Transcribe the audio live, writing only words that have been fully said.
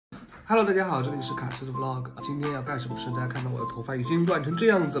Hello， 大家好，这里是卡斯的 Vlog。今天要干什么事？大家看到我的头发已经乱成这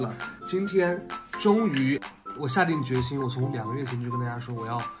样子了。今天终于，我下定决心，我从2个月前就跟大家说我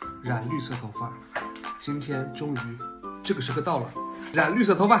要染绿色头发。今天终于这个时刻到了，染绿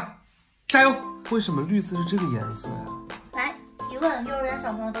色头发，加油！为什么绿色是这个颜色呀？来提问，幼儿园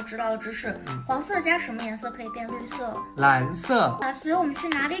小朋友都知道的知识，黄色加什么颜色可以变绿色？蓝色。啊，所以我们去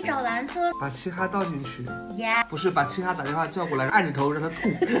哪里找蓝色？把七哈倒进去。耶！不是把七哈打电话叫过来，按着头让他吐。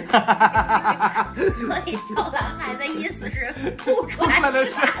所以小男孩的意思是不传染的。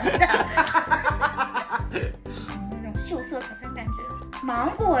那种秀色可餐感觉，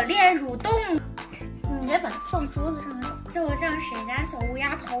芒果炼乳冻。你直接把它放桌子上，就像谁家小乌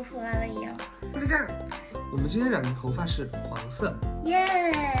鸦跑出来了一样。你看，我们今天染的头发是黄色。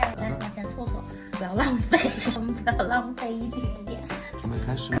耶！来，往前凑凑，不要浪费，我们不要浪费一点点。准备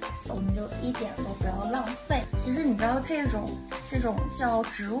开始。我们就一点都不要浪费。其实你知道这种叫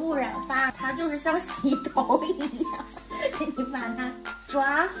植物染发，它就是像洗头一样，你把它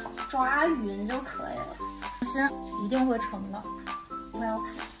抓好、抓匀就可以了。放心，一定会成的，不要怕。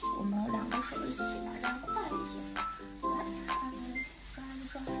我们2个手一起来，让它快一些。来，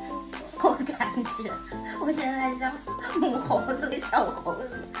抓我感觉我现在像母猴子的小猴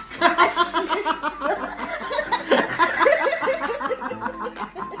子抓须子。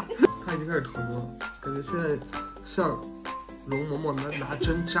他已经开始疼了，感觉现在像容嬷嬷拿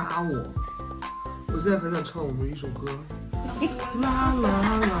针扎我。我现在很想唱我们一首歌，啦啦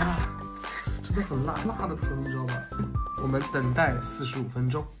啦，真的很辣的疼，你知道吧？我们等待45分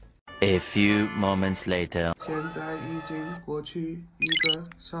钟。A few moments later， 现在已经过去1个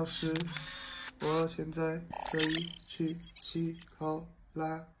小时，我现在可以去洗头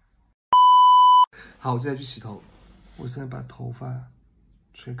啦。好，我现在去洗头。我现在把头发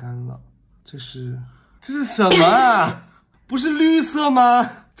吹干了。这是什么啊？不是绿色吗？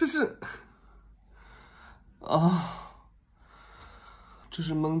这是这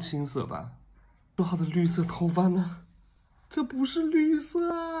是蒙青色吧？说好的绿色头发呢？这不是绿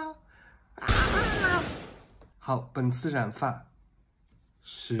色啊！好，本次染发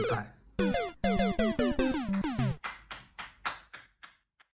失败。